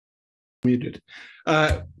Muted.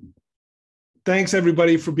 Thanks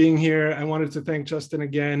everybody for being here. I wanted to thank Justin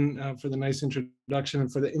again for the nice introduction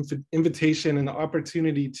and for the invitation and the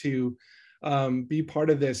opportunity to be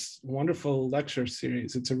part of this wonderful lecture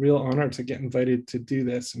series. It's a real honor to get invited to do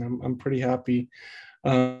this, and I'm pretty happy.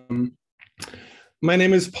 My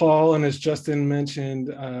name is Paul, and as Justin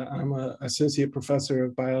mentioned, I'm an associate professor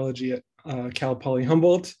of biology at Cal Poly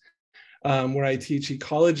Humboldt, where I teach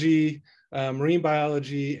ecology, marine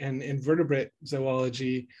biology, and invertebrate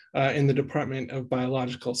zoology in the Department of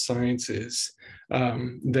Biological Sciences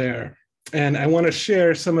there. And I want to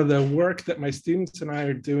share some of the work that my students and I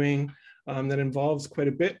are doing that involves quite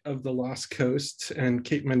a bit of the Lost Coast and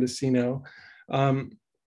Cape Mendocino. And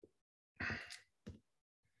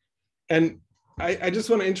I just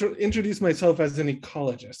want to introduce myself as an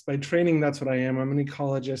ecologist. By training, that's what I am. I'm an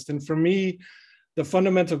ecologist. And for me, the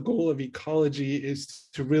fundamental goal of ecology is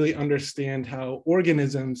to really understand how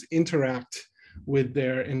organisms interact with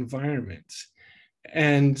their environment.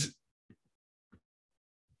 And,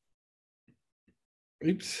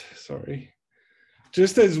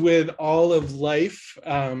 just as with all of life,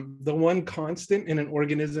 the one constant in an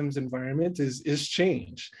organism's environment is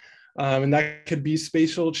change. And that could be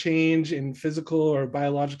spatial change in physical or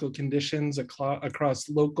biological conditions across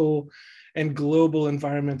local and global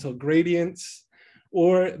environmental gradients.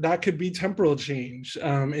 Or that could be temporal change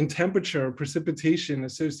in temperature or precipitation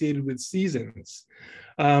associated with seasons.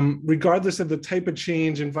 Regardless of the type of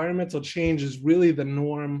change, environmental change is really the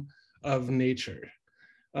norm of nature.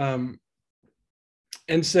 And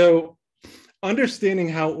so understanding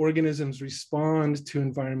how organisms respond to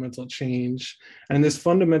environmental change and this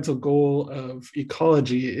fundamental goal of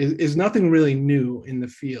ecology is nothing really new in the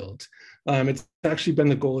field. It's actually been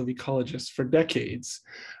the goal of ecologists for decades.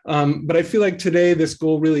 But I feel like today this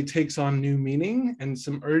goal really takes on new meaning and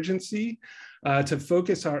some urgency to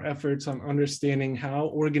focus our efforts on understanding how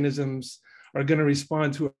organisms are going to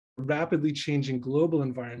respond to a rapidly changing global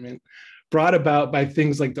environment brought about by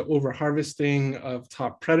things like the overharvesting of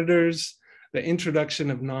top predators, the introduction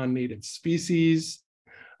of non-native species,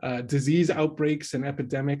 disease outbreaks and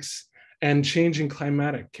epidemics, and changing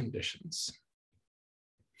climatic conditions.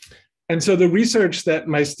 And so the research that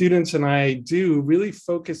my students and I do really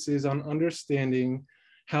focuses on understanding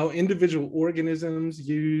how individual organisms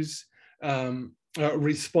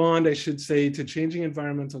respond, I should say, to changing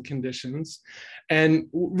environmental conditions, and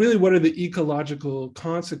really what are the ecological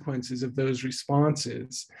consequences of those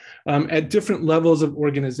responses at different levels of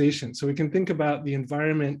organization. So we can think about the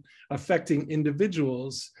environment affecting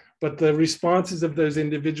individuals, but the responses of those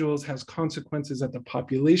individuals has consequences at the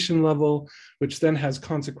population level, which then has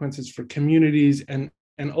consequences for communities and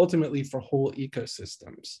ultimately for whole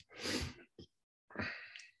ecosystems.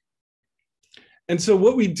 And so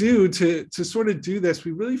what we do to sort of do this,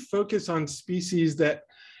 we really focus on species that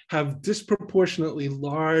have disproportionately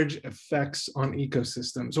large effects on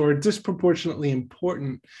ecosystems or are disproportionately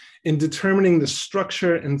important in determining the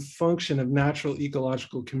structure and function of natural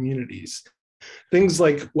ecological communities. Things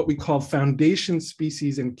like what we call foundation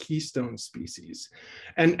species and keystone species.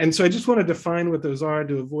 And so I just want to define what those are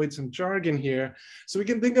to avoid some jargon here. So we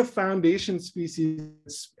can think of foundation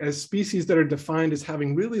species as species that are defined as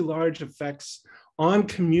having really large effects on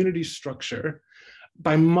community structure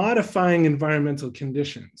by modifying environmental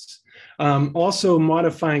conditions, also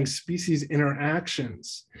modifying species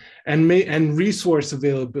interactions and resource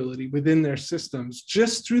availability within their systems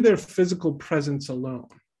just through their physical presence alone.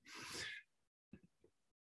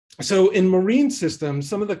 So in marine systems,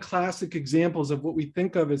 some of the classic examples of what we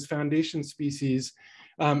think of as foundation species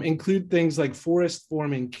include things like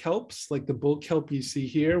forest-forming kelps, like the bull kelp you see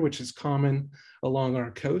here, which is common along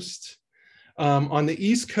our coast. On the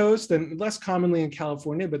East Coast, and less commonly in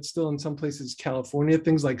California, but still in some places California,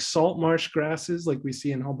 things like salt marsh grasses, like we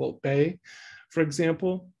see in Humboldt Bay, for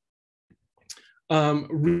example.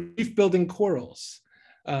 Reef-building corals,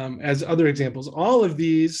 as other examples. All of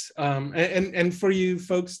these, and for you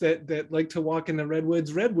folks that like to walk in the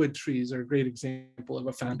redwoods, redwood trees are a great example of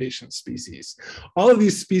a foundation species. All of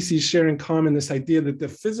these species share in common this idea that the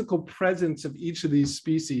physical presence of each of these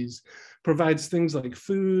species provides things like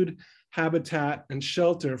food, habitat, and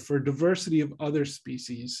shelter for a diversity of other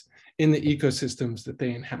species in the ecosystems that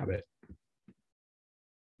they inhabit.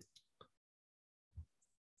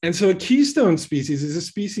 And so a keystone species is a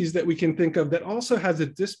species that we can think of that also has a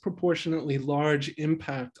disproportionately large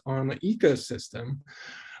impact on the ecosystem,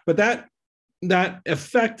 but that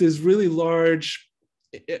effect is really large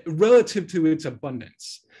relative to its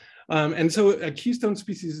abundance. And so a keystone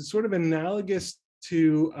species is sort of analogous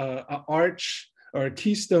to an arch or a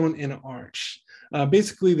keystone in an arch.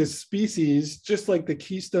 Basically, this species, just like the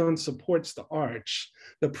keystone supports the arch,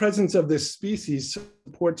 the presence of this species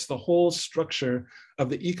supports the whole structure of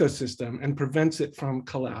the ecosystem and prevents it from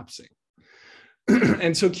collapsing.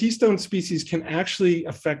 And so keystone species can actually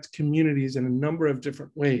affect communities in a number of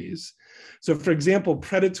different ways. So for example,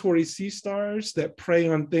 predatory sea stars that prey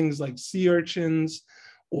on things like sea urchins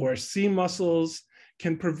or sea mussels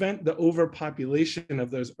can prevent the overpopulation of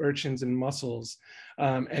those urchins and mussels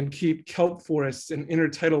and keep kelp forests and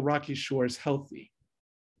intertidal rocky shores healthy.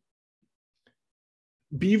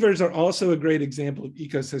 Beavers are also a great example of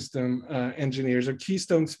ecosystem engineers, or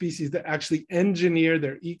keystone species that actually engineer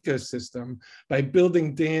their ecosystem by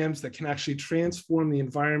building dams that can actually transform the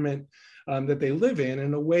environment that they live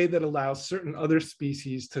in a way that allows certain other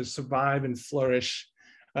species to survive and flourish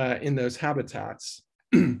in those habitats.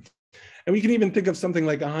 And we can even think of something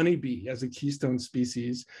like a honeybee as a keystone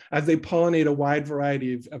species, as they pollinate a wide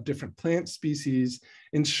variety of different plant species,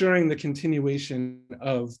 ensuring the continuation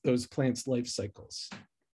of those plants' life cycles.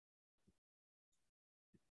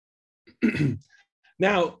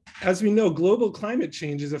 Now, as we know, global climate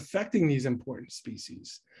change is affecting these important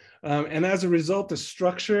species. And as a result, the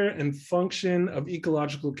structure and function of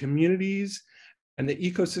ecological communities and the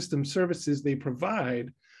ecosystem services they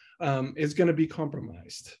provide is going to be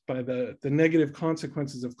compromised by the negative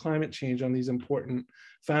consequences of climate change on these important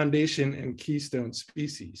foundation and keystone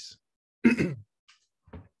species.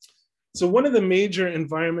 So one of the major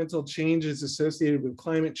environmental changes associated with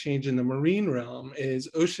climate change in the marine realm is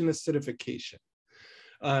ocean acidification.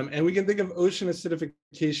 And we can think of ocean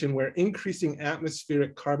acidification where increasing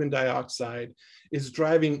atmospheric carbon dioxide is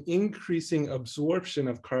driving increasing absorption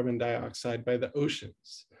of carbon dioxide by the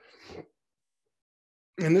oceans.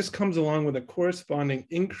 And this comes along with a corresponding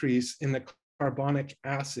increase in the carbonic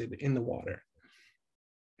acid in the water.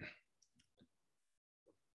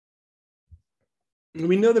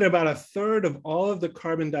 We know that about 1/3 of all of the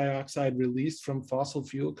carbon dioxide released from fossil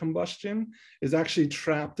fuel combustion is actually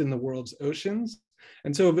trapped in the world's oceans.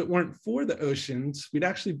 And so if it weren't for the oceans, we'd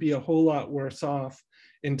actually be a whole lot worse off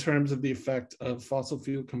in terms of the effect of fossil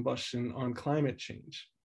fuel combustion on climate change.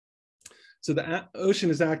 So the ocean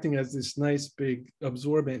is acting as this nice big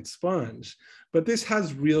absorbent sponge, but this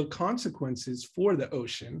has real consequences for the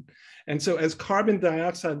ocean. And so as carbon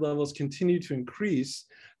dioxide levels continue to increase,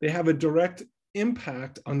 they have a direct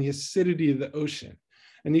impact on the acidity of the ocean.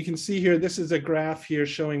 And you can see here, this is a graph here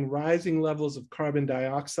showing rising levels of carbon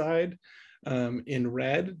dioxide in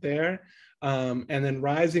red there, and then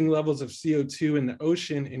rising levels of CO2 in the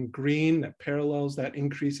ocean in green that parallels that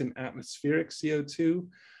increase in atmospheric CO2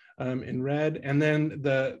 in red, and then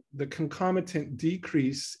the concomitant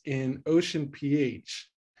decrease in ocean pH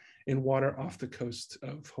in water off the coast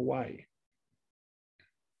of Hawaii.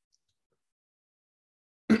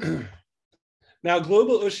 Now,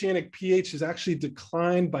 global oceanic pH has actually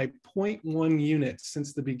declined by 0.1 units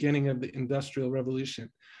since the beginning of the Industrial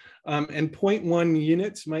Revolution. And 0.1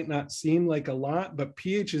 units might not seem like a lot, but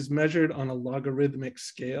pH is measured on a logarithmic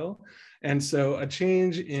scale. And so a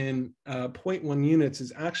change in 0.1 units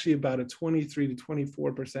is actually about a 23 to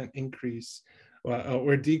 24% increase,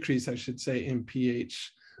 or decrease, I should say, in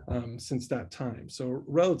pH since that time. So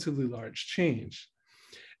relatively large change.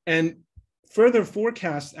 And further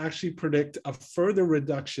forecasts actually predict a further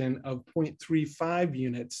reduction of 0.35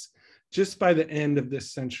 units just by the end of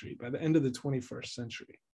this century, by the end of the 21st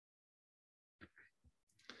century.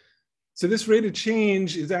 So this rate of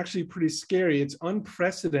change is actually pretty scary. It's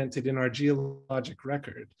unprecedented in our geologic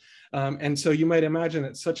record. And so you might imagine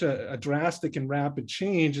that such a drastic and rapid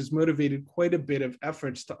change has motivated quite a bit of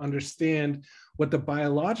efforts to understand what the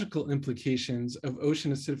biological implications of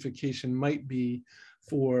ocean acidification might be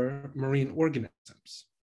for marine organisms.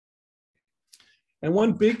 And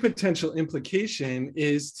one big potential implication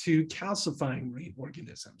is to calcifying marine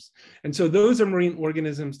organisms. And so those are marine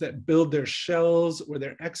organisms that build their shells or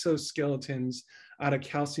their exoskeletons out of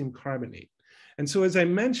calcium carbonate. And so as I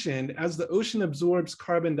mentioned, as the ocean absorbs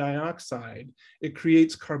carbon dioxide, it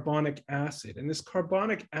creates carbonic acid. And this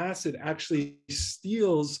carbonic acid actually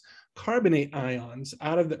steals carbonate ions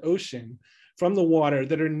out of the ocean from the water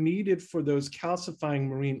that are needed for those calcifying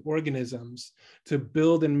marine organisms to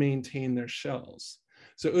build and maintain their shells.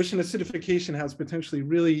 So ocean acidification has potentially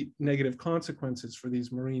really negative consequences for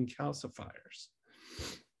these marine calcifiers.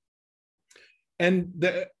 And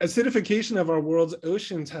the acidification of our world's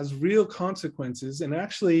oceans has real consequences. And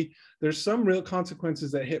actually, there's some real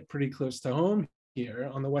consequences that hit pretty close to home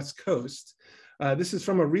here on the West Coast. This is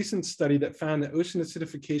from a recent study that found that ocean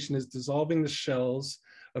acidification is dissolving the shells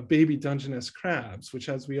of baby Dungeness crabs, which,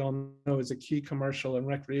 as we all know, is a key commercial and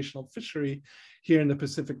recreational fishery here in the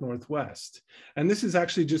Pacific Northwest. And this is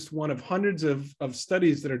actually just one of hundreds of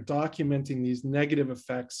studies that are documenting these negative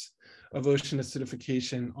effects of ocean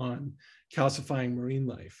acidification on calcifying marine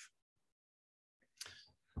life.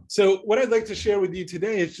 So what I'd like to share with you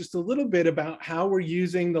today is just a little bit about how we're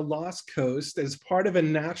using the Lost Coast as part of a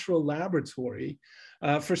natural laboratory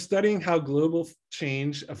for studying how global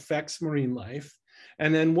change affects marine life.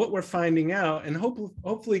 And then what we're finding out, and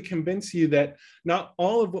hopefully convince you that not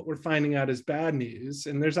all of what we're finding out is bad news.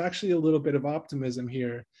 And there's actually a little bit of optimism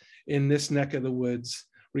here in this neck of the woods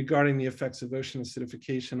regarding the effects of ocean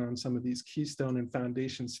acidification on some of these keystone and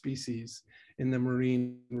foundation species in the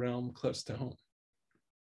marine realm close to home.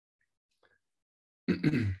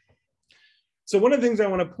 So one of the things I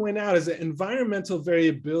want to point out is that environmental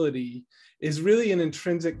variability is really an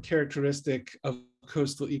intrinsic characteristic of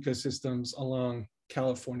coastal ecosystems along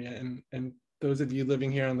California. And those of you living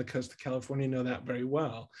here on the coast of California know that very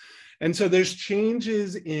well. And so there's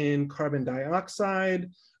changes in carbon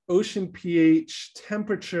dioxide, ocean pH,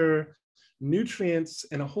 temperature, nutrients,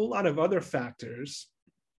 and a whole lot of other factors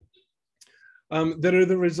that are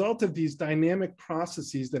the result of these dynamic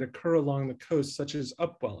processes that occur along the coast, such as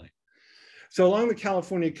upwelling. So along the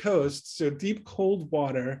California coast, so deep cold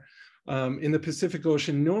water in the Pacific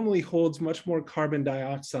Ocean normally holds much more carbon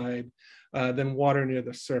dioxide than water near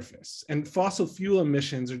the surface. And fossil fuel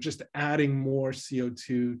emissions are just adding more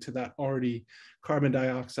CO2 to that already carbon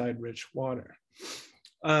dioxide rich water.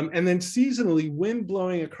 And then seasonally, wind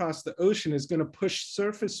blowing across the ocean is going to push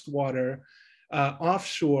surface water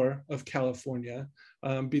offshore of California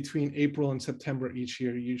between April and September each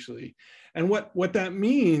year, usually. And what that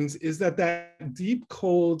means is that that deep,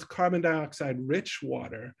 cold, carbon dioxide rich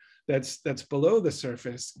water that's below the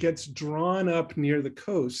surface gets drawn up near the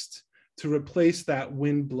coast to replace that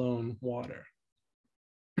wind-blown water.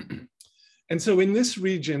 And so in this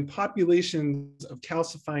region, populations of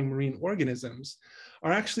calcifying marine organisms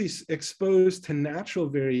are actually exposed to natural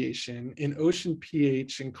variation in ocean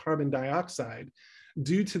pH and carbon dioxide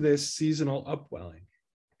due to this seasonal upwelling.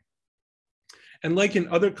 And like in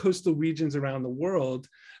other coastal regions around the world,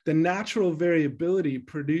 the natural variability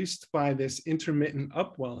produced by this intermittent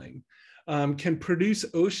upwelling can produce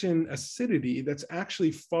ocean acidity that's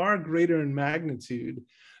actually far greater in magnitude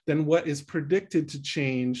than what is predicted to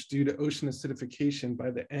change due to ocean acidification by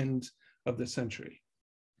the end of the century.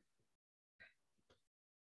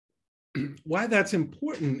 Why that's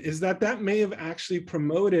important is that that may have actually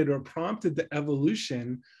promoted or prompted the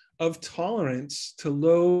evolution of tolerance to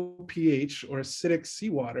low pH or acidic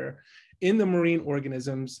seawater in the marine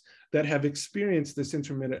organisms that have experienced this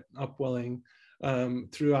intermittent upwelling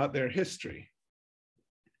throughout their history.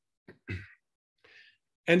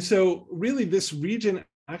 And so really this region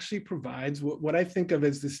actually provides what I think of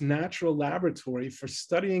as this natural laboratory for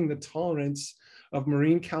studying the tolerance of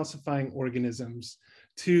marine calcifying organisms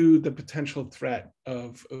to the potential threat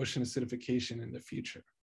of ocean acidification in the future.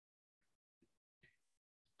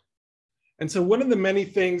 And so one of the many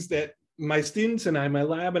things that my students and I, my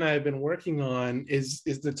lab and I have been working on is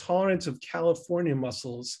the tolerance of California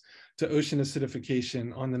mussels to ocean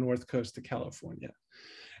acidification on the north coast of California.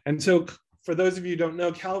 And so for those of you who don't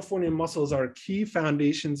know, California mussels are a key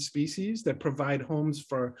foundation species that provide homes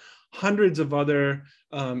for hundreds of other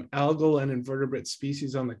algal and invertebrate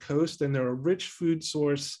species on the coast. And they're a rich food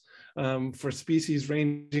source for species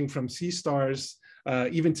ranging from sea stars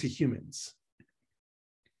even to humans.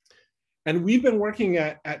 And we've been working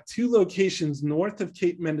at two locations north of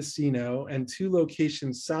Cape Mendocino and two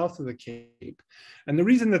locations south of the Cape. And the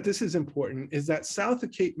reason that this is important is that south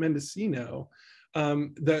of Cape Mendocino,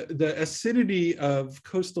 the acidity of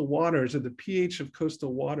coastal waters, or the pH of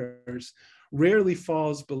coastal waters, rarely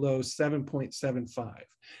falls below 7.75.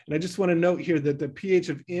 And I just want to note here that the pH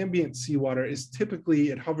of ambient seawater is typically,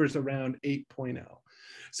 it hovers around 8.0.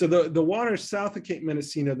 So the water south of Cape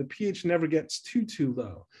Mendocino, the pH never gets too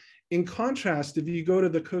low. In contrast, if you go to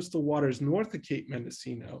the coastal waters north of Cape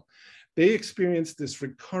Mendocino, they experience this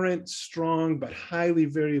recurrent, strong, but highly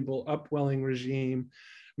variable upwelling regime,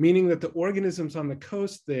 meaning that the organisms on the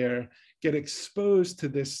coast there get exposed to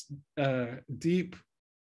this deep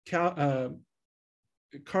carbon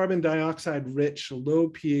dioxide rich, low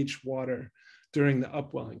pH water during the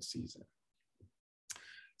upwelling season.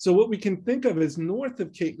 So what we can think of is north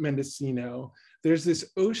of Cape Mendocino, there's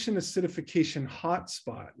this ocean acidification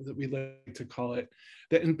hotspot that we like to call it,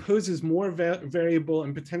 that imposes more variable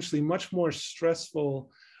and potentially much more stressful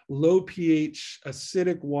low pH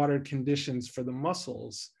acidic water conditions for the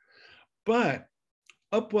mussels. But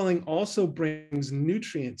upwelling also brings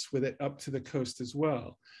nutrients with it up to the coast as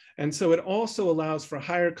well. And so it also allows for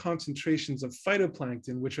higher concentrations of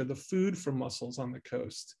phytoplankton, which are the food for mussels on the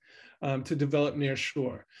coast, to develop near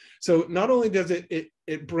shore. So not only does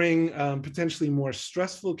it bring potentially more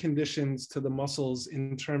stressful conditions to the mussels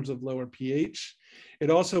in terms of lower pH, it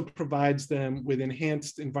also provides them with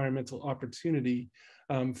enhanced environmental opportunity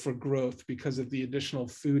for growth because of the additional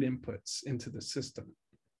food inputs into the system.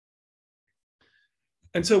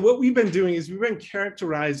 And so what we've been doing is we've been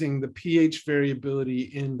characterizing the pH variability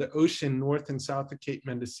in the ocean north and south of Cape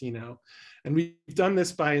Mendocino. And we've done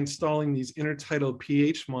this by installing these intertidal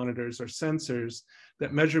pH monitors or sensors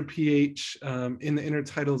that measure pH in the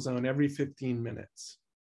intertidal zone every 15 minutes.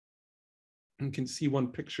 You can see one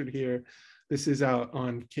pictured here. This is out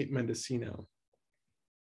on Cape Mendocino.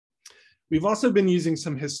 We've also been using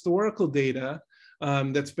some historical data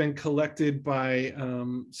that's been collected by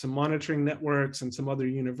some monitoring networks and some other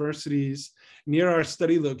universities near our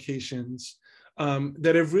study locations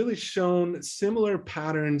that have really shown similar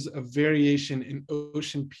patterns of variation in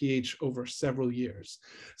ocean pH over several years.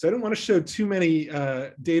 So I don't want to show too many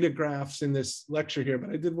data graphs in this lecture here,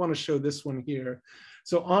 but I did want to show this one here.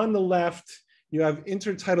 So on the left, you have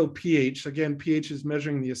intertidal pH. Again, pH is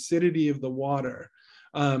measuring the acidity of the water.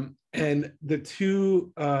 And the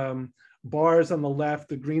two bars on the left,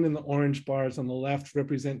 the green and the orange bars on the left,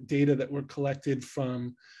 represent data that were collected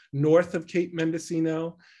from north of Cape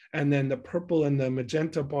Mendocino. And then the purple and the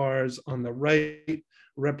magenta bars on the right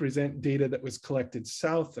represent data that was collected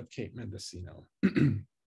south of Cape Mendocino.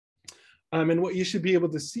 And what you should be able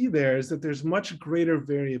to see there is that there's much greater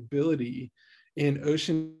variability in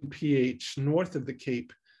ocean pH north of the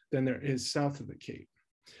Cape than there is south of the Cape.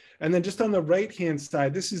 And then just on the right-hand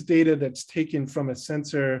side, this is data that's taken from a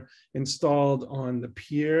sensor installed on the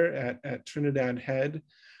pier at Trinidad Head.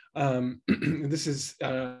 This is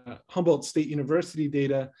Humboldt State University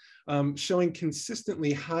data showing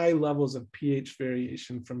consistently high levels of pH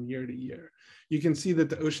variation from year to year. You can see that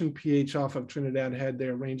the ocean pH off of Trinidad Head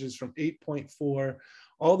there ranges from 8.4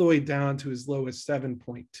 all the way down to as low as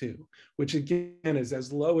 7.2, which again is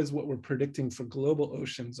as low as what we're predicting for global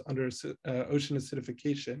oceans under ocean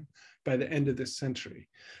acidification by the end of this century.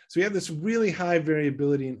 So we have this really high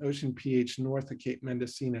variability in ocean pH north of Cape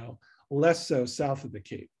Mendocino, less so south of the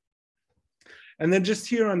Cape. And then just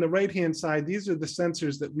here on the right-hand side, these are the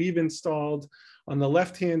sensors that we've installed. On the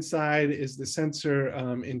left-hand side is the sensor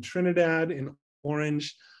in Trinidad in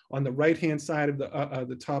orange. On the right-hand side of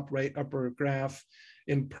the top right upper graph,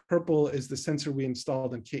 in purple is the sensor we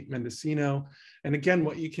installed in Cape Mendocino. And again,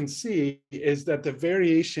 what you can see is that the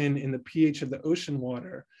variation in the pH of the ocean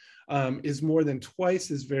water is more than twice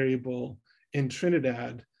as variable in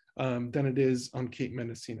Trinidad than it is on Cape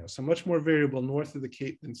Mendocino. So much more variable north of the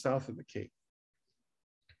Cape than south of the Cape.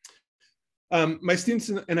 My students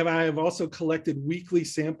and I have also collected weekly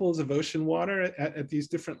samples of ocean water at these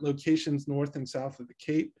different locations north and south of the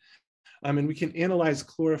Cape. And we can analyze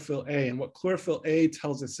chlorophyll A. And what chlorophyll A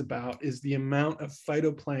tells us about is the amount of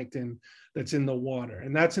phytoplankton that's in the water.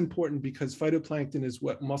 And that's important because phytoplankton is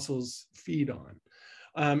what mussels feed on.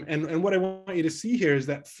 And what I want you to see here is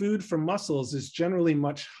that food for mussels is generally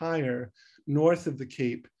much higher north of the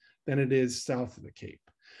Cape than it is south of the Cape.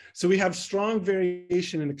 So we have strong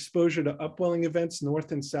variation in exposure to upwelling events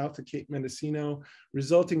north and south of Cape Mendocino,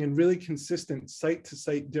 resulting in really consistent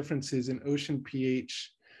site-to-site differences in ocean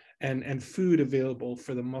pH and food available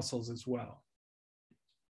for the mussels as well.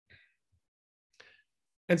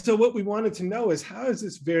 And so what we wanted to know is, how is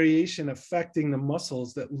this variation affecting the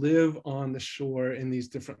mussels that live on the shore in these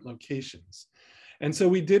different locations? And so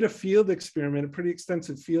we did a field experiment, a pretty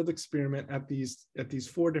extensive field experiment at these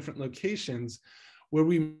 4 different locations, where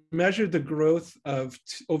we measured the growth of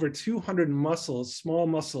over 200 mussels, small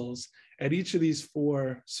mussels, at each of these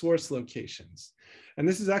 4 source locations. And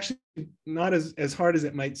this is actually not as hard as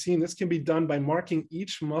it might seem. This can be done by marking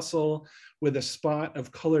each mussel with a spot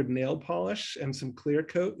of colored nail polish and some clear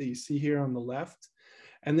coat that you see here on the left.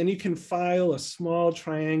 And then you can file a small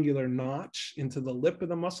triangular notch into the lip of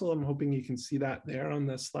the mussel. I'm hoping you can see that there on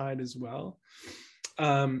the slide as well.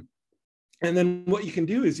 And then what you can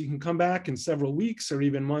do is you can come back in several weeks or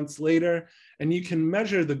even months later, and you can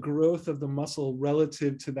measure the growth of the mussel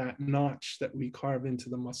relative to that notch that we carve into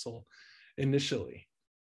the mussel initially.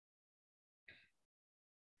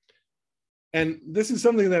 And this is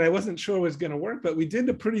something that I wasn't sure was going to work, but we did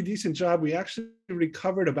a pretty decent job. We actually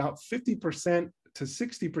recovered about 50% to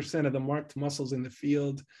 60% of the marked mussels in the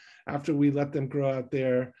field after we let them grow out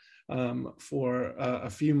there for a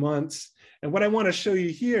few months. And what I want to show you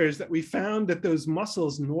here is that we found that those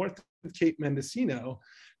mussels north of Cape Mendocino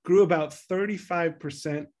grew about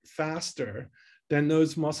 35% faster than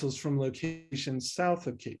those mussels from locations south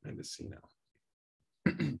of Cape Mendocino.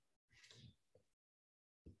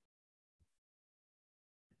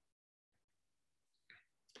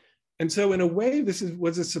 And so in a way, this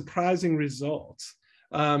was a surprising result.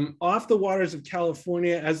 Off the waters of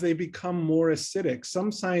California, as they become more acidic,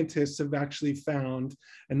 some scientists have actually found,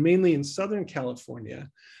 and mainly in Southern California,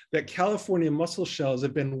 that California mussel shells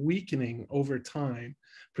have been weakening over time,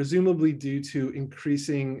 presumably due to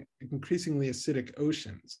increasingly acidic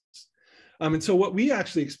oceans. And so what we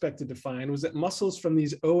actually expected to find was that mussels from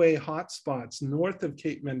these OA hotspots north of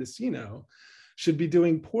Cape Mendocino should be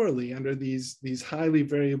doing poorly under these highly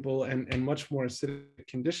variable and much more acidic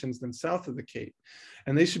conditions than south of the Cape.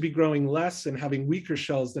 And they should be growing less and having weaker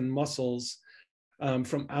shells than mussels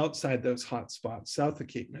from outside those hotspots south of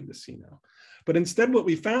Cape Mendocino. But instead, what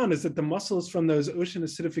we found is that the mussels from those ocean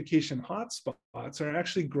acidification hotspots are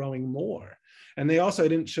actually growing more. And they also, I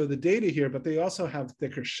didn't show the data here, but they also have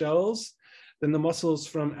thicker shells than the mussels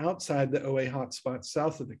from outside the OA hotspots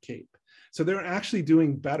south of the Cape. So they're actually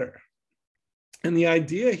doing better. And the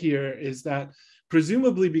idea here is that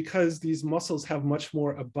presumably because these mussels have much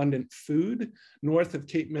more abundant food north of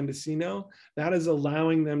Cape Mendocino, that is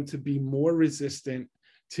allowing them to be more resistant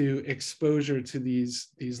to exposure to these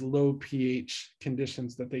low pH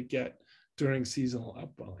conditions that they get during seasonal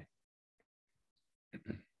upwelling.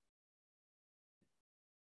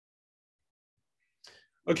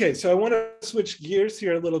 Okay, so I want to switch gears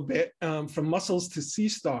here a little bit from mussels to sea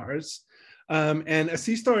stars. And a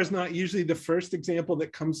sea star is not usually the first example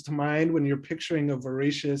that comes to mind when you're picturing a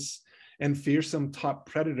voracious and fearsome top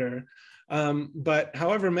predator. But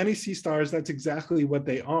however, many sea stars, that's exactly what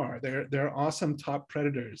they are. They're awesome top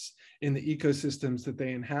predators in the ecosystems that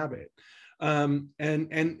they inhabit. And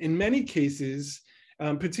in many cases,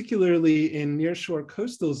 particularly in nearshore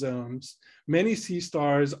coastal zones, many sea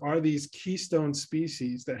stars are these keystone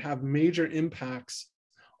species that have major impacts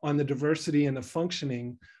on the diversity and the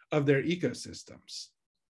functioning of their ecosystems.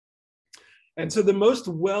 And so the most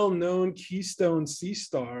well-known keystone sea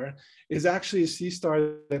star is actually a sea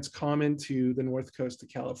star that's common to the north coast of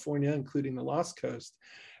California, including the Lost Coast,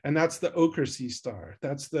 and that's the ochre sea star.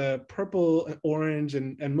 That's the purple, orange,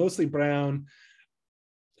 and mostly brown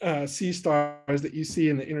sea stars that you see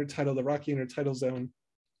in the intertidal, the rocky intertidal zone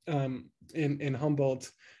in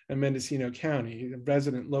Humboldt and Mendocino County,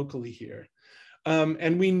 resident locally here.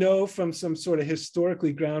 And we know from some sort of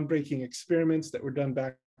historically groundbreaking experiments that were done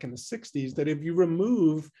back in the 60s that if you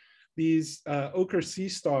remove these ochre sea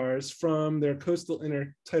stars from their coastal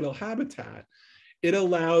intertidal habitat, it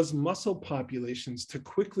allows mussel populations to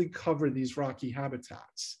quickly cover these rocky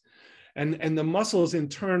habitats. And the mussels in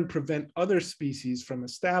turn prevent other species from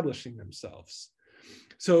establishing themselves.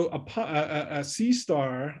 So a sea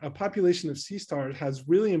star, a population of sea stars has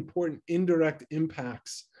really important indirect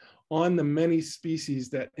impacts on the many species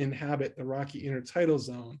that inhabit the rocky intertidal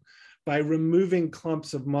zone by removing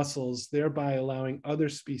clumps of mussels, thereby allowing other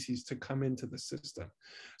species to come into the system.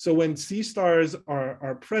 So when sea stars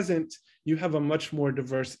are present, you have a much more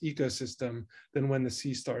diverse ecosystem than when the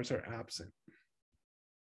sea stars are absent.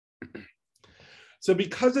 So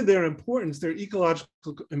because of their importance, their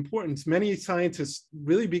ecological importance, many scientists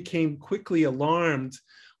really became quickly alarmed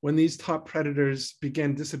when these top predators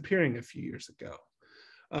began disappearing a few years ago.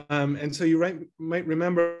 And so you might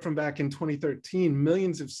remember from back in 2013,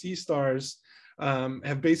 millions of sea stars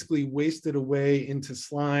have basically wasted away into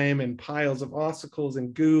slime and piles of ossicles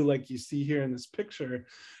and goo, like you see here in this picture,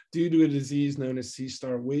 due to a disease known as sea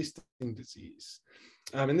star wasting disease.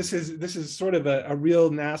 And this is sort of a real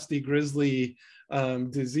nasty, grisly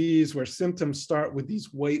disease where symptoms start with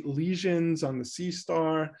these white lesions on the sea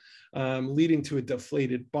star, leading to a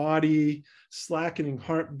deflated body, slackening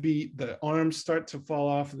heartbeat, the arms start to fall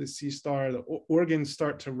off of the sea star, the organs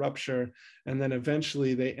start to rupture, and then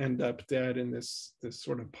eventually they end up dead in this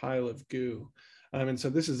sort of pile of goo. And so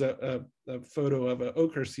this is a photo of an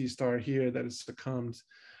ochre sea star here that has succumbed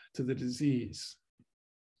to the disease.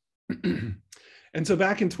 And so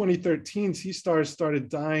back in 2013, sea stars started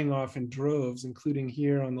dying off in droves, including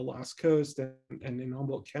here on the Lost Coast and in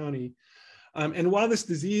Humboldt County. And while this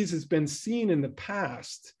disease has been seen in the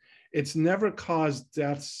past, it's never caused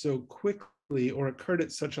deaths so quickly or occurred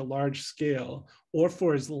at such a large scale or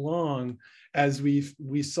for as long as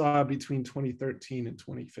we saw between 2013 and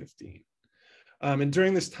 2015. And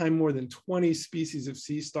during this time, more than 20 species of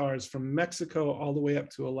sea stars from Mexico all the way up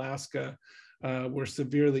to Alaska were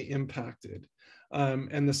severely impacted.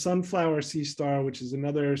 And the sunflower sea star, which is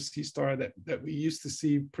another sea star that we used to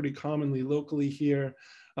see pretty commonly locally here,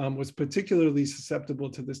 was particularly susceptible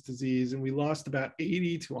to this disease, and we lost about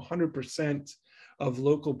 80 to 100% of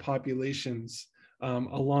local populations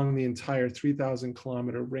along the entire 3,000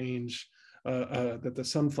 kilometer range that the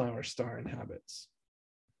sunflower star inhabits.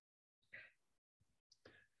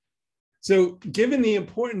 So given the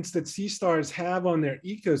importance that sea stars have on their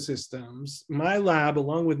ecosystems, my lab,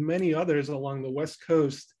 along with many others along the West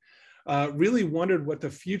Coast, really wondered what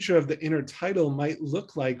the future of the intertidal might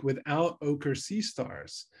look like without ochre sea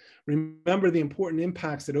stars. Remember the important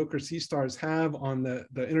impacts that ochre sea stars have on the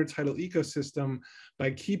intertidal ecosystem.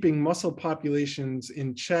 By keeping mussel populations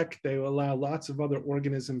in check, they will allow lots of other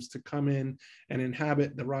organisms to come in and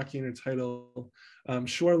inhabit the rocky intertidal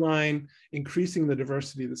shoreline, increasing the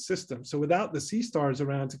diversity of the system. So without the sea stars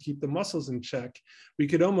around to keep the mussels in check, we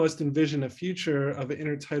could almost envision a future of an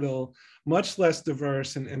intertidal much less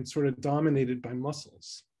diverse and sort of dominated by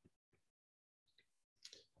mussels.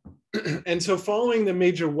 And so following the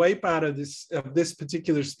major wipeout of this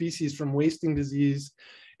particular species from wasting disease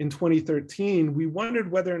in 2013, we wondered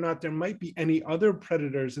whether or not there might be any other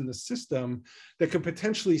predators in the system that could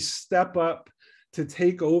potentially step up to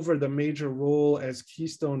take over the major role as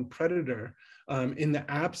keystone predator in the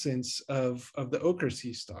absence of the ochre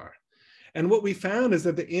sea star. And what we found is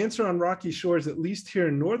that the answer on rocky shores, at least here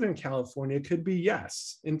in Northern California, could be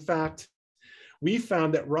yes. In fact, we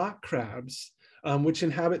found that rock crabs, which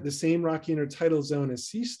inhabit the same rocky intertidal zone as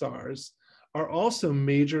sea stars, are also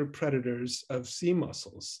major predators of sea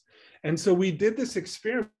mussels. And so we did this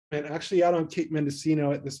experiment actually out on Cape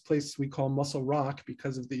Mendocino at this place we call Mussel Rock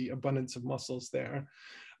because of the abundance of mussels there.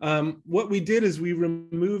 What we did is we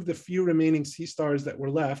removed the few remaining sea stars that were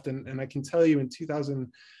left. And I can tell you in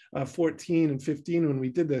 2014 and 15, when we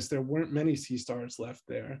did this, there weren't many sea stars left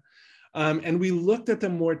there. And we looked at the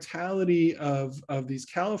mortality of these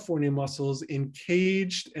California mussels in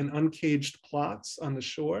caged and uncaged plots on the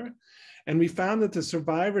shore. And we found that the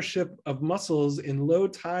survivorship of mussels in low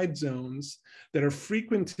tide zones that are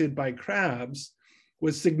frequented by crabs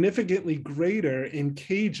was significantly greater in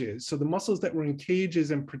cages. So the mussels that were in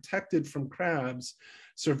cages and protected from crabs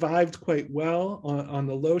survived quite well on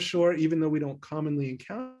the low shore, even though we don't commonly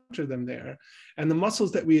encounter them there. And the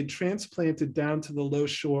mussels that we had transplanted down to the low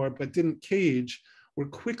shore but didn't cage were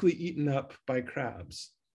quickly eaten up by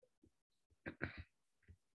crabs.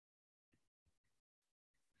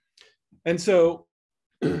 And so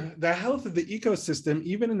the health of the ecosystem,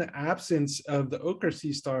 even in the absence of the ochre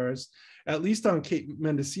sea stars, at least on Cape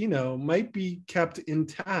Mendocino, might be kept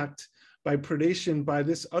intact by predation by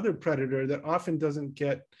this other predator that often doesn't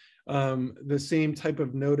get the same type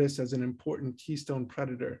of notice as an important keystone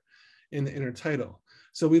predator in the intertidal.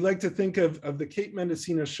 So we like to think of the Cape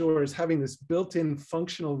Mendocino shore as having this built-in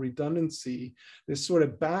functional redundancy, this sort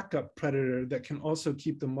of backup predator that can also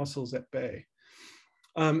keep the mussels at bay.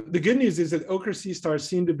 The good news is that ochre sea stars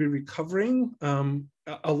seem to be recovering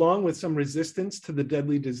along with some resistance to the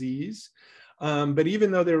deadly disease. But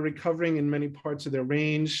even though they're recovering in many parts of their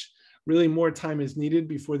range, really more time is needed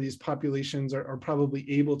before these populations are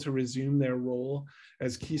probably able to resume their role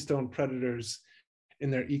as keystone predators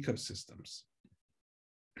in their ecosystems.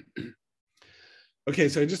 Okay,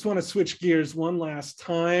 so I just want to switch gears one last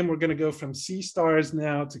time. We're going to go from sea stars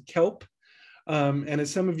now to kelp. And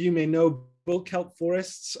as some of you may know, bull kelp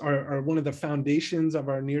forests are one of the foundations of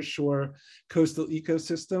our nearshore coastal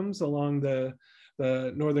ecosystems along the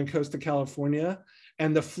northern coast of California.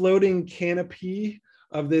 And the floating canopy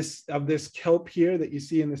of this kelp here that you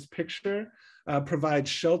see in this picture provides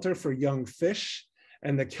shelter for young fish.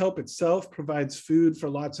 And the kelp itself provides food for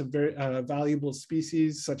lots of very valuable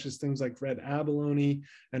species, such as things like red abalone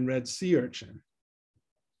and red sea urchin.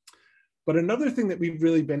 But another thing that we've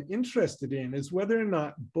really been interested in is whether or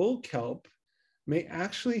not bull kelp may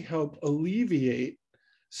actually help alleviate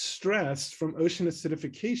stress from ocean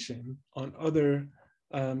acidification on other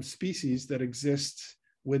species that exist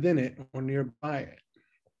within it or nearby it.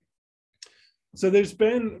 So there's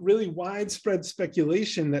been really widespread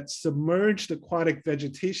speculation that submerged aquatic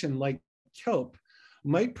vegetation like kelp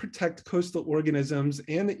might protect coastal organisms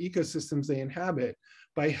and the ecosystems they inhabit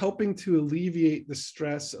by helping to alleviate the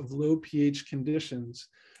stress of low pH conditions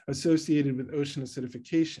associated with ocean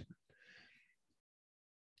acidification.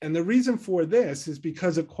 And the reason for this is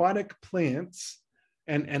because aquatic plants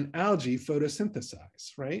and algae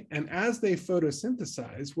photosynthesize, right? And as they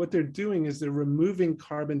photosynthesize, what they're doing is they're removing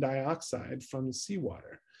carbon dioxide from the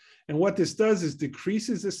seawater. And what this does is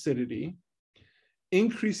decreases acidity,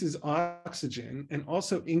 increases oxygen, and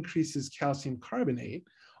also increases calcium carbonate,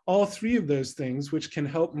 all three of those things which can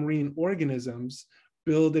help marine organisms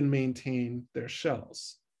build and maintain their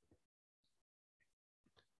shells.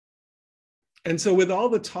 And so with all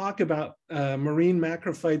the talk about marine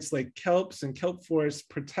macrophytes like kelps and kelp forests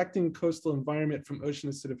protecting coastal environment from ocean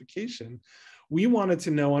acidification, we wanted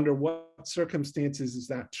to know under what circumstances is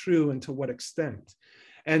that true and to what extent.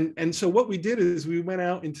 And so what we did is we went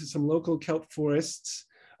out into some local kelp forests,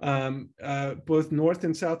 both north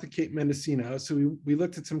and south of Cape Mendocino. So we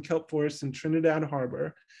looked at some kelp forests in Trinidad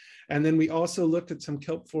Harbor. And then we also looked at some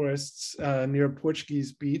kelp forests near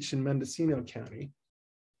Portuguese Beach in Mendocino County.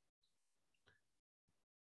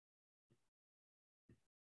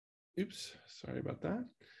 Oops, sorry about that.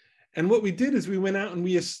 And what we did is we went out and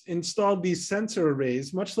we installed these sensor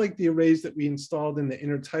arrays, much like the arrays that we installed in the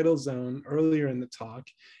intertidal zone earlier in the talk,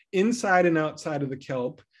 inside and outside of the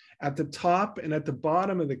kelp, at the top and at the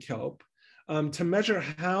bottom of the kelp, to measure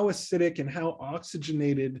how acidic and how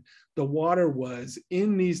oxygenated the water was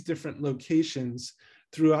in these different locations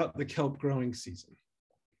throughout the kelp growing season,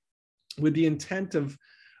 with the intent of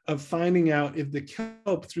finding out if the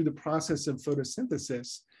kelp, through the process of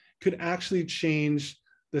photosynthesis, could actually change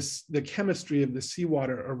the chemistry of the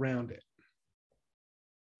seawater around it.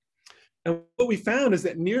 And what we found is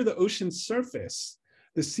that near the ocean surface,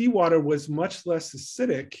 the seawater was much less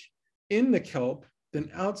acidic in the kelp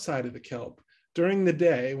than outside of the kelp during the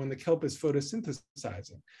day when the kelp is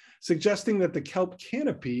photosynthesizing, suggesting that the kelp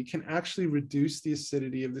canopy can actually reduce the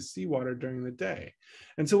acidity of the seawater during the day.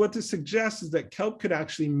 And so what this suggests is that kelp could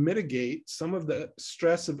actually mitigate some of the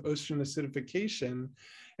stress of ocean acidification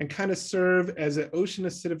and kind of serve as an ocean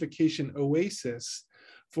acidification oasis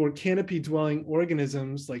for canopy dwelling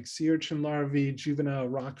organisms like sea urchin larvae, juvenile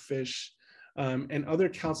rockfish, and other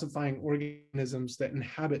calcifying organisms that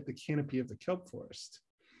inhabit the canopy of the kelp forest.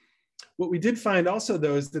 What we did find also,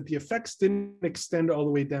 though, is that the effects didn't extend all the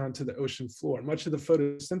way down to the ocean floor. Much of the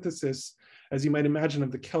photosynthesis, as you might imagine,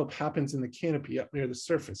 of the kelp happens in the canopy up near the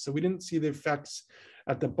surface. So we didn't see the effects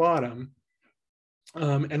at the bottom.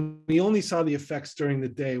 And we only saw the effects during the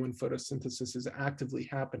day when photosynthesis is actively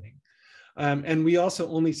happening. And we also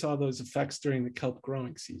only saw those effects during the kelp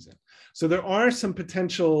growing season. So there are some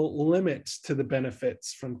potential limits to the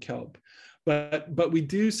benefits from kelp, but we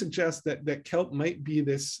do suggest that kelp might be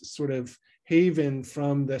this sort of haven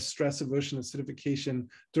from the stress of ocean acidification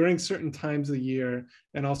during certain times of the year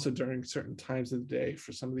and also during certain times of the day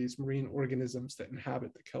for some of these marine organisms that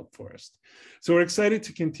inhabit the kelp forest. So we're excited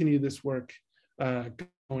to continue this work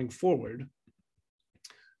going forward.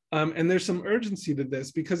 And there's some urgency to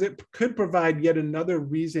this because it could provide yet another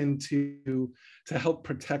reason to help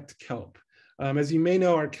protect kelp. As you may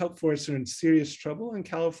know, our kelp forests are in serious trouble in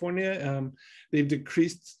California. They've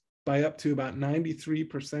decreased by up to about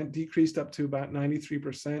 93%, decreased up to about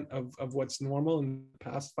 93% of what's normal in the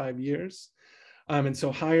past 5 years. And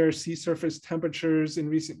so higher sea surface temperatures in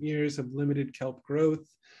recent years have limited kelp growth.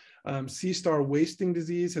 Sea star wasting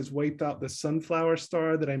disease has wiped out the sunflower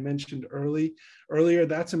star that I mentioned earlier.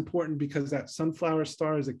 That's important because that sunflower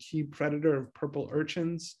star is a key predator of purple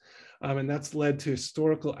urchins. And that's led to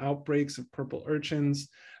historical outbreaks of purple urchins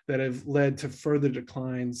that have led to further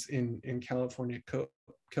declines in California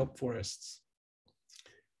kelp forests.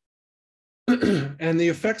 And the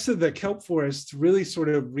effects of the kelp forests really sort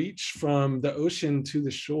of reach from the ocean to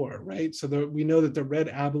the shore, right? So we know that the red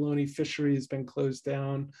abalone fishery has been closed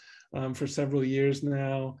down for several years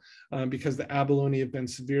now because the abalone have been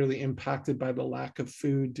severely impacted by the lack of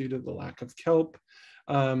food due to the lack of kelp.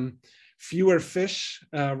 Fewer fish,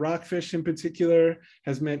 rockfish in particular,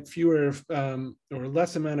 has meant fewer or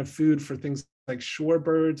less amount of food for things like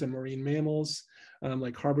shorebirds and marine mammals,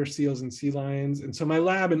 like harbor seals and sea lions. And so my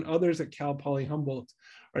lab and others at Cal Poly Humboldt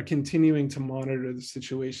are continuing to monitor the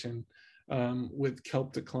situation with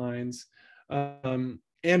kelp declines and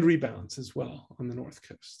rebounds as well on the North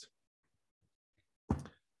Coast.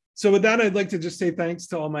 So with that, I'd like to just say thanks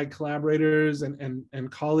to all my collaborators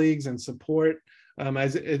and colleagues and support. I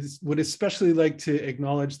would especially like to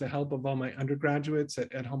acknowledge the help of all my undergraduates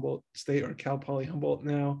at Humboldt State or Cal Poly Humboldt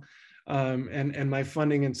now, and my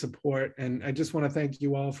funding and support. And I just want to thank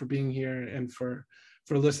you all for being here and for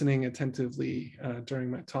listening attentively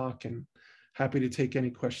during my talk, and happy to take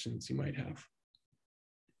any questions you might have.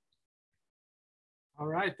 All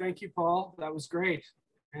right, thank you, Paul. That was great.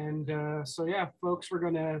 And so yeah, folks, we're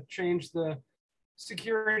going to change the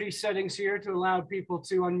security settings here to allow people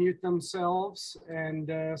to unmute themselves.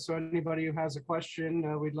 And so anybody who has a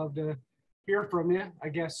question, we'd love to hear from you. I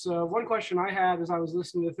guess one question I had as I was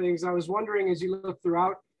listening to things, I was wondering as you look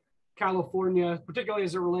throughout California, particularly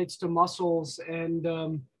as it relates to mussels and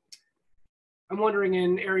I'm wondering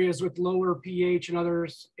in areas with lower pH and other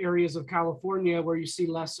areas of California where you see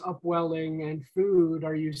less upwelling and food,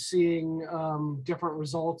 are you seeing different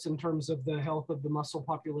results in terms of the health of the mussel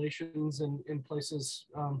populations in places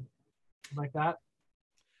like that?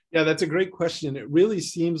 Yeah, that's a great question. It really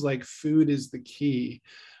seems like food is the key.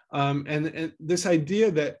 And this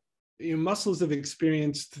idea that mussels have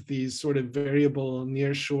experienced these sort of variable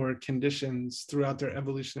nearshore conditions throughout their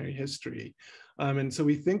evolutionary history. And so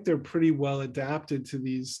we think they're pretty well adapted to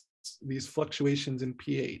these fluctuations in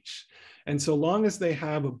pH. And so long as they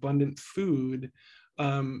have abundant food,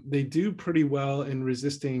 they do pretty well in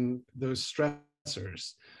resisting those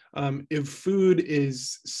stressors. If food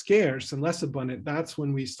is scarce and less abundant, that's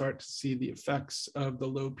when we start to see the effects of the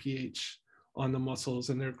low pH on the mussels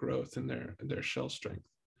and their growth and their shell strength.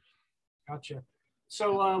 Gotcha.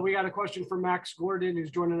 So we got a question from Max Gordon,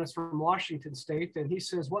 who's joining us from Washington State, and he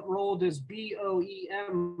says, what role does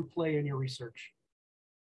BOEM play in your research?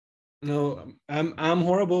 No, I'm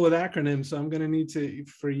horrible with acronyms, so I'm going to need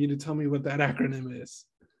for you to tell me what that acronym is.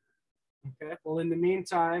 Okay. Well, in the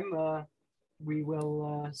meantime, we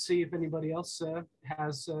will see if anybody else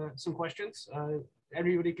has some questions.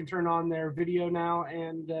 Everybody can turn on their video now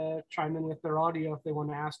and chime in with their audio if they want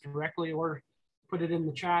to ask directly, or put it in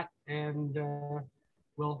the chat, and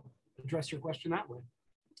we'll address your question that way.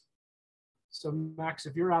 So Max,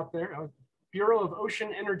 if you're out there, Bureau of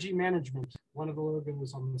Ocean Energy Management, one of the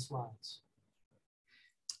logos on the slides.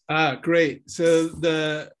 Great. So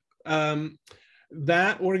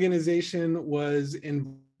that organization was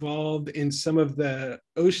involved in some of the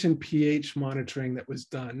ocean pH monitoring that was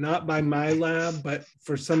done, not by my lab, but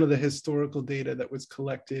for some of the historical data that was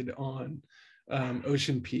collected on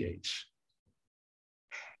ocean pH.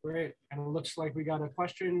 Great. And it looks like we got a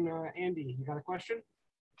question. Andy, you got a question?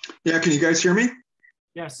 Yeah, can you guys hear me?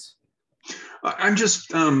 Yes. I'm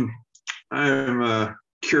just, I'm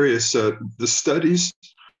curious. The studies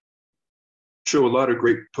show a lot of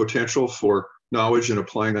great potential for knowledge and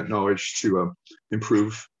applying that knowledge to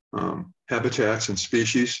improve habitats and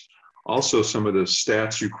species. Also, some of the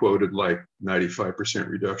stats you quoted, like 95%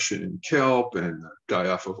 reduction in kelp and die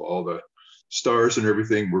off of all the stars and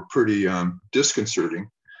everything, were pretty disconcerting.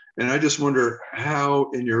 And I just wonder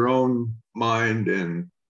how, in your own mind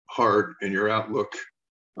and heart and your outlook,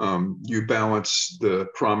 you balance the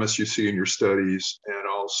promise you see in your studies and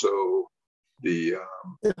also the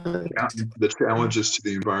challenges to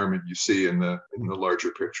the environment you see in the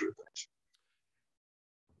larger picture of things.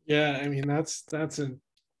 Yeah, I mean, that's an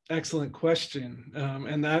excellent question,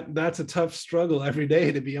 and that's a tough struggle every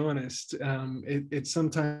day, to be honest. It's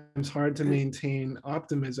sometimes hard to maintain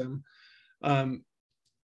optimism.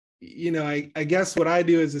 I guess what I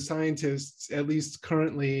do as a scientist, at least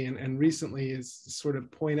currently and recently, is sort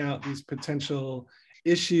of point out these potential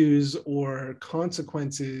issues or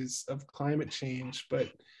consequences of climate change.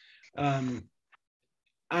 But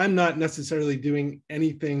I'm not necessarily doing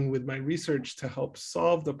anything with my research to help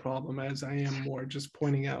solve the problem, as I am more just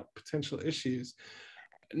pointing out potential issues.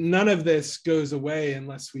 None of this goes away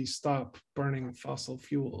unless we stop burning fossil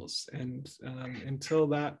fuels. And until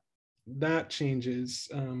that changes,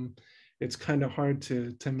 it's kind of hard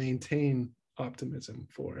to maintain optimism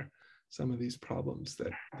for some of these problems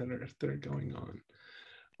that are going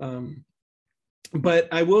on. But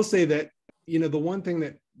I will say that the one thing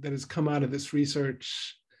that has come out of this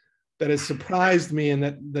research that has surprised me and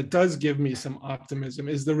that does give me some optimism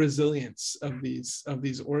is the resilience of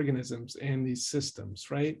these organisms and these systems.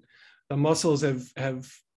 Right, the mussels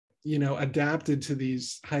have adapted to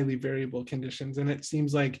these highly variable conditions, and it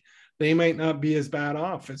seems like they might not be as bad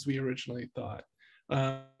off as we originally thought.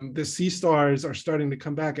 The sea stars are starting to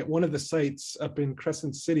come back. At one of the sites up in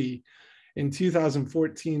Crescent City in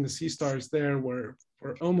 2014, the sea stars there were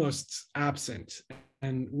almost absent.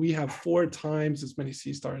 And we have 4 times as many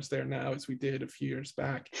sea stars there now as we did a few years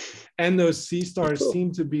back. And those sea stars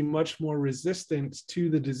seem to be much more resistant to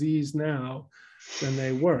the disease now than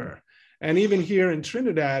they were. And even here in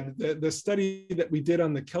Trinidad, the study that we did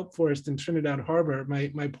on the kelp forest in Trinidad Harbor,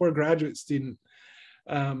 my poor graduate student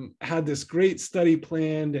had this great study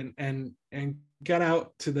planned and got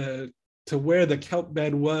out to where the kelp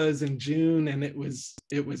bed was in June, and it was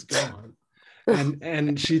gone.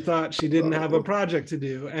 And she thought she didn't have a project to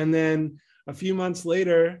do. And then a few months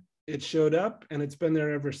later, it showed up, and it's been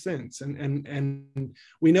there ever since. And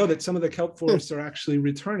we know that some of the kelp forests are actually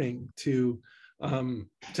returning to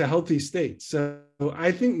healthy states. So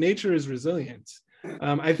I think nature is resilient.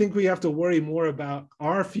 I think we have to worry more about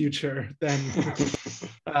our future than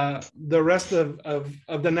the rest of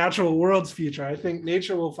the natural world's future. I think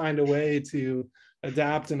nature will find a way to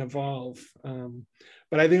adapt and evolve.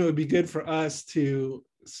 but I think it would be good for us to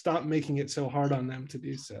stop making it so hard on them to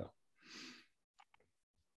do so.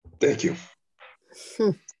 Thank you.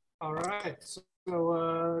 All right.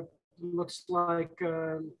 So looks like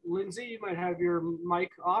Lindsay, you might have your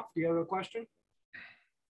mic off. Do you have a question?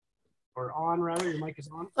 Or on, rather, your mic is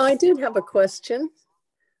on. I did have a question.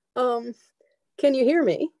 Can you hear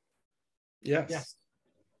me? Yes. Yes.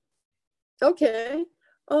 Okay.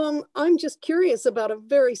 I'm just curious about a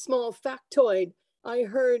very small factoid. I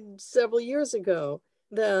heard several years ago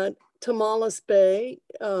that Tamales Bay,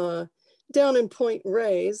 down in Point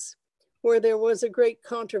Reyes, where there was a great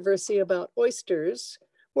controversy about oysters,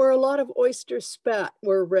 where a lot of oyster spat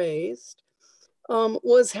were raised,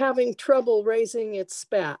 was having trouble raising its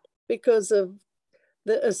spat because of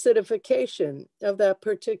the acidification of that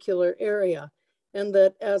particular area. And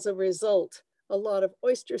that as a result, a lot of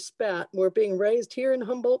oyster spat were being raised here in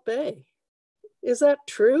Humboldt Bay. Is that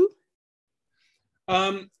true?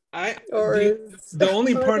 The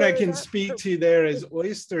only part I can speak to there is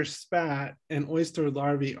oyster spat and oyster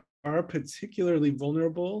larvae are particularly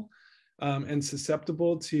vulnerable and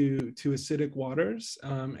susceptible to acidic waters.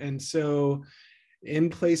 And so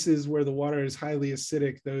in places where the water is highly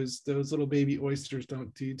acidic, those little baby oysters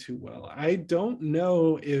don't do too well. I don't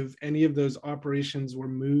know if any of those operations were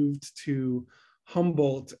moved to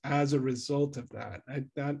Humboldt as a result of that.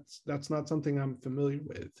 That's not something I'm familiar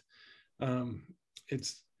with.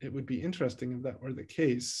 It would be interesting if that were the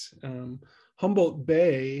case. Humboldt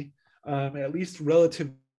Bay, at least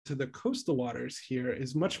relative to the coastal waters here,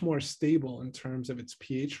 is much more stable in terms of its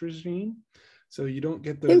pH regime. So you don't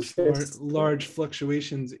get those large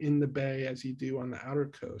fluctuations in the bay as you do on the outer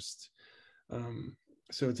coast.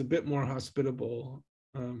 So it's a bit more hospitable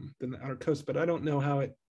than the outer coast, but I don't know how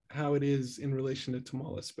it is in relation to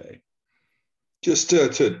Tamales Bay. Just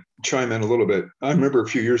to chime in a little bit, I remember a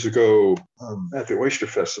few years ago at the Oyster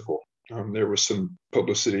Festival, there was some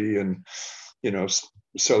publicity and,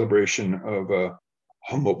 celebration of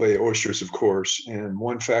Humboldt Bay oysters, of course. And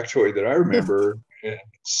one factoid that I remember, and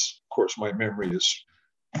of course my memory is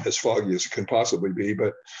as foggy as it can possibly be,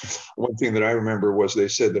 but one thing that I remember was they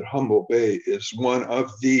said that Humboldt Bay is one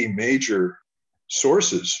of the major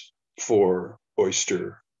sources for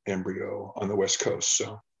oyster embryo on the West Coast.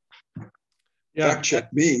 So yeah, fact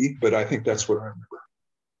check me, but I think that's what I remember.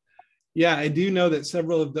 Yeah, I do know that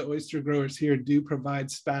several of the oyster growers here do provide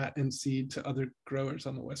spat and seed to other growers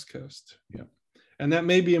on the West Coast. Yeah, and that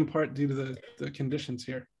may be in part due to the conditions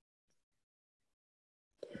here.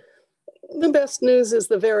 The best news is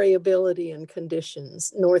the variability in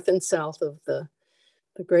conditions north and south of the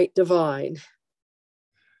Great Divide.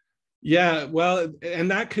 Yeah, well, and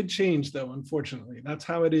that could change though, unfortunately. That's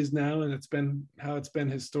how it is now, and it's been how it's been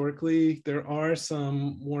historically. There are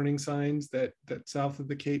some warning signs that south of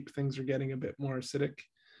the Cape, things are getting a bit more acidic.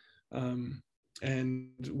 And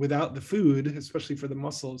without the food, especially for the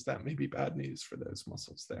mussels, that may be bad news for those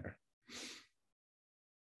mussels there.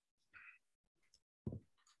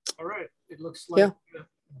 All right, it looks like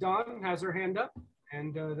Dawn has her hand up,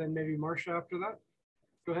 and then maybe Marcia after that.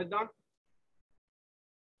 Go ahead, Dawn.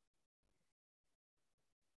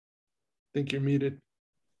 I think you're muted.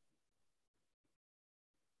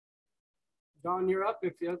 Dawn, you're up.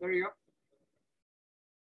 There you go.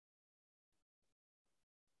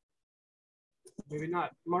 Maybe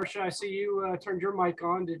not. Marcia, I see you turned your mic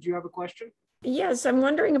on. Did you have a question? Yes, I'm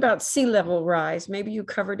wondering about sea level rise. Maybe you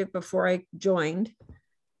covered it before I joined.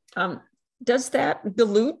 Does that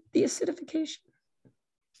dilute the acidification?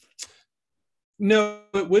 No,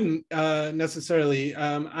 it wouldn't necessarily.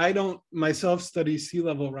 I don't myself study sea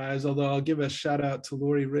level rise, although I'll give a shout out to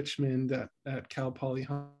Lori Richmond at Cal Poly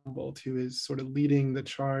Humboldt, who is sort of leading the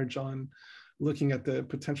charge on looking at the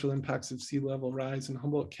potential impacts of sea level rise in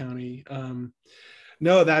Humboldt County.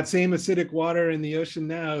 No, that same acidic water in the ocean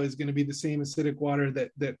now is going to be the same acidic water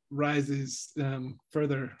that rises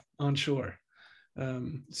further onshore.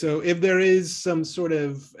 So if there is some sort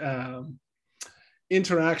of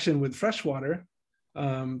interaction with fresh water,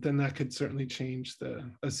 then that could certainly change the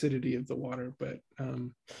acidity of the water, but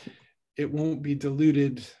it won't be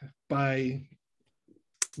diluted by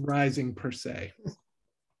rising per se.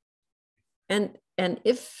 And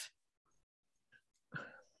if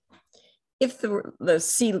the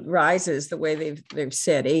sea rises the way they've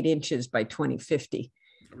said 8 inches by 2050,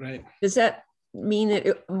 right? Does that mean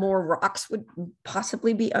that more rocks would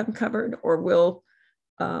possibly be uncovered, or will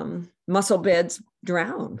mussel beds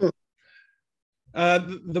drown?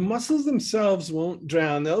 The mussels themselves won't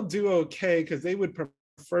drown. They'll do okay because they would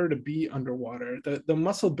prefer to be underwater. The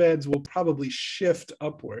mussel beds will probably shift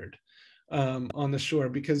upward on the shore,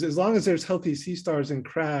 because as long as there's healthy sea stars and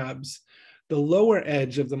crabs, the lower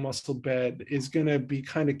edge of the mussel bed is going to be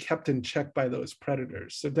kind of kept in check by those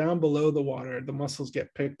predators. So down below the water, the mussels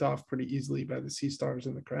get picked off pretty easily by the sea stars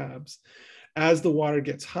and the crabs. As the water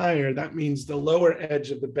gets higher, that means the lower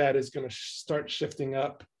edge of the bed is going to start shifting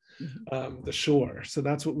up the shore. So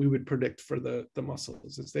that's what we would predict for the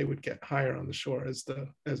mussels, is they would get higher on the shore as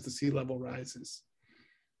the sea level rises.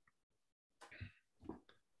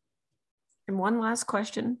 And one last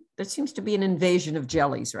question. There seems to be an invasion of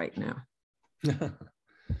jellies right now.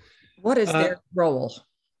 What is their role?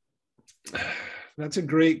 That's a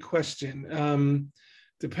great question.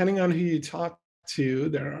 Depending on who you talk to,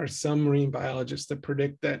 there are some marine biologists that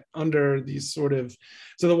predict that under these sort of,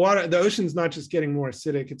 so the ocean's not just getting more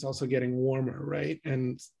acidic, it's also getting warmer, right?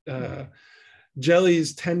 And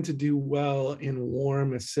jellies tend to do well in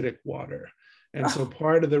warm, acidic water. And so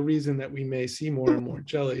part of the reason that we may see more and more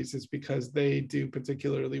jellies is because they do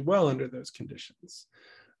particularly well under those conditions.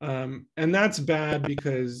 And that's bad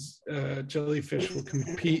because jellyfish will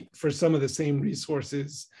compete for some of the same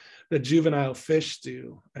resources that juvenile fish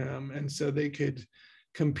do. And so they could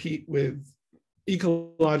compete with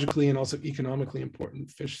ecologically and also economically important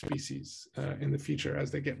fish species in the future as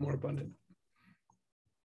they get more abundant.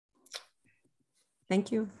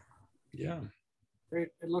 Thank you. Yeah. Great.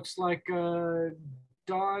 It looks like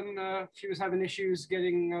Dawn, she was having issues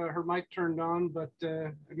getting her mic turned on, but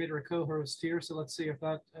I made her a co-host here. So let's see if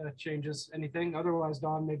that changes anything. Otherwise,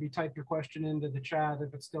 Dawn, maybe type your question into the chat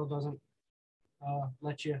if it still doesn't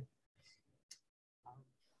let you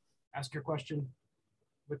ask your question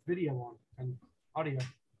with video on and audio.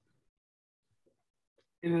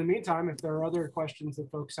 In the meantime, if there are other questions that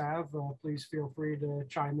folks have, please feel free to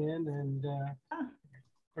chime in and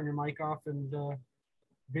turn your mic off and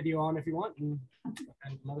video on if you want, and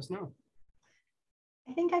let us know.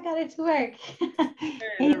 I think I got it to work.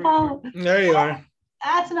 Hey, Paul. There you are.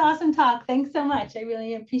 That's an awesome talk. Thanks so much. I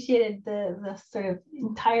really appreciated the sort of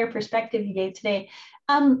entire perspective you gave today.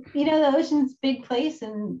 You know, the ocean's a big place,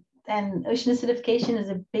 and ocean acidification is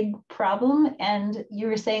a big problem. And you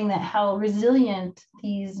were saying that how resilient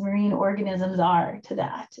these marine organisms are to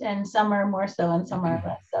that, and some are more so and some are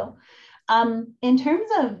less so. In terms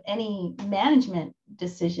of any management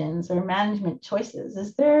decisions or management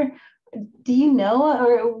choices, do you know,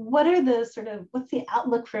 or what are what's the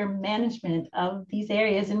outlook for management of these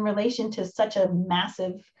areas in relation to such a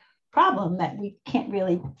massive problem that we can't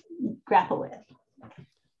really grapple with?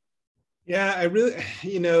 Yeah, I really,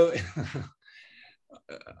 you know,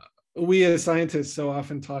 we as scientists so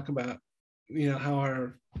often talk about, you know, how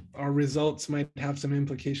our results might have some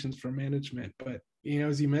implications for management, but you know,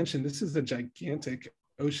 as you mentioned, this is a gigantic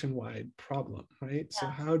ocean-wide problem, right? Yeah. So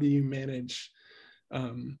how do you manage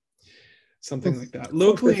something like that?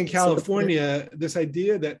 Locally in California, this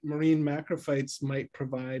idea that marine macrophytes might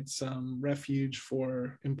provide some refuge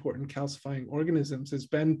for important calcifying organisms has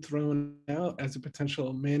been thrown out as a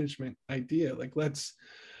potential management idea. Like, let's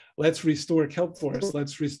restore kelp forests,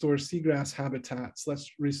 let's restore seagrass habitats,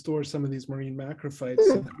 let's restore some of these marine macrophytes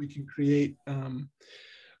so that we can create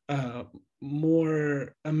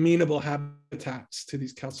more amenable habitats to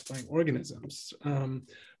these calcifying organisms.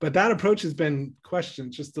 But that approach has been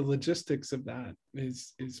questioned. Just the logistics of that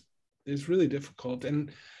is really difficult.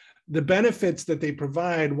 And the benefits that they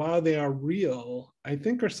provide, while they are real, I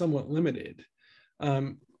think are somewhat limited.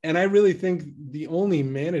 And I really think the only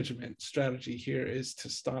management strategy here is to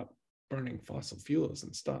stop burning fossil fuels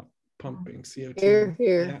and stop pumping CO2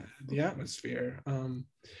 in the atmosphere.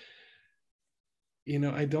 You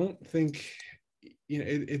know, I don't think, you know,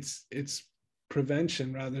 it's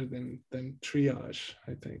prevention rather than triage,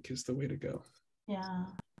 I think, is the way to go. Yeah.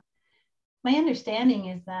 My understanding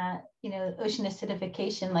is that, you know, ocean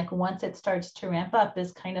acidification, like once it starts to ramp up,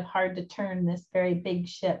 is kind of hard to turn this very big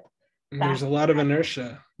ship back. There's a lot of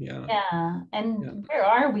inertia. Yeah. Yeah. And where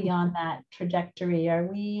are we on that trajectory? Are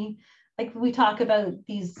we, like, we talk about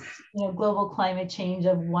these, you know, global climate change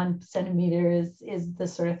of 1 centimeter is the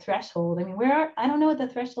sort of threshold. I mean, I don't know what the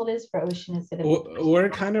threshold is for ocean acidification. We're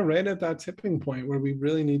kind of right at that tipping point where we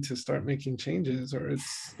really need to start making changes, or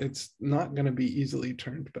it's not going to be easily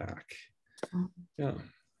turned back. Yeah.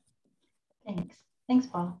 Thanks,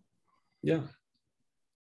 Paul. Yeah.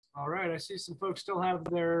 All right, I see some folks still have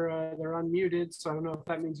they're unmuted, so I don't know if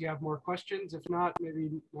that means you have more questions. If not, maybe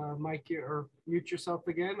mic or mute yourself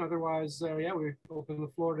again. Otherwise, yeah, we open the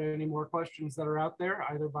floor to any more questions that are out there,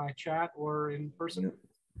 either by chat or in person.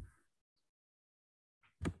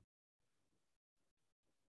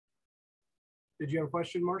 Did you have a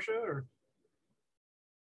question, Marcia? Or?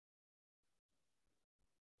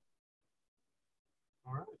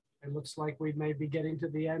 All right. it looks like we may be getting to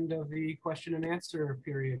the end of the question and answer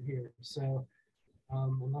period here. So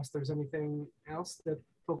unless there's anything else that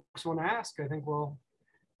folks want to ask, I think we'll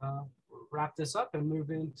wrap this up and move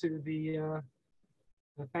into the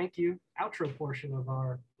thank you outro portion of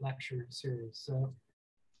our lecture series. So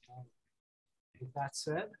with that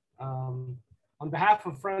said, on behalf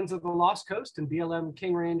of Friends of the Lost Coast and BLM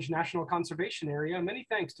King Range National Conservation Area, many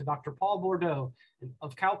thanks to Dr. Paul Bourdeau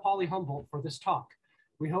of Cal Poly Humboldt for this talk.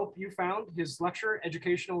 We hope you found his lecture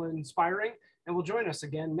educational and inspiring, and will join us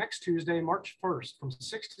again next Tuesday, March 1st from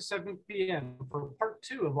 6 to 7 p.m. for part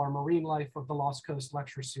 2 of our Marine Life of the Lost Coast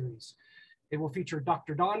lecture series. It will feature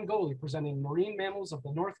Dr. Don Goley presenting marine mammals of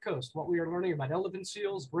the North Coast, what we are learning about elephant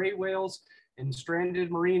seals, gray whales, and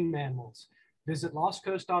stranded marine mammals. Visit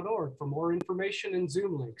lostcoast.org for more information and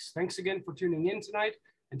Zoom links. Thanks again for tuning in tonight.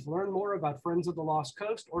 And to learn more about Friends of the Lost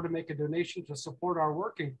Coast or to make a donation to support our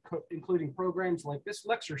work, including programs like this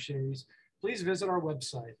lecture series, please visit our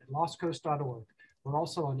website at lostcoast.org. We're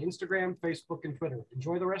also on Instagram, Facebook, and Twitter.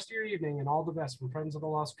 Enjoy the rest of your evening and all the best from Friends of the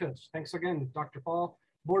Lost Coast. Thanks again, Dr. Paul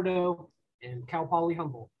Bourdeau and Cal Poly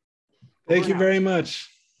Humboldt. Thank you very much.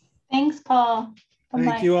 Thanks, Paul. Bye-bye.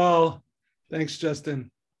 Thank you all. Thanks, Justin.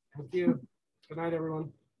 Thank you. Good night,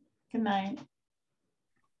 everyone. Good night.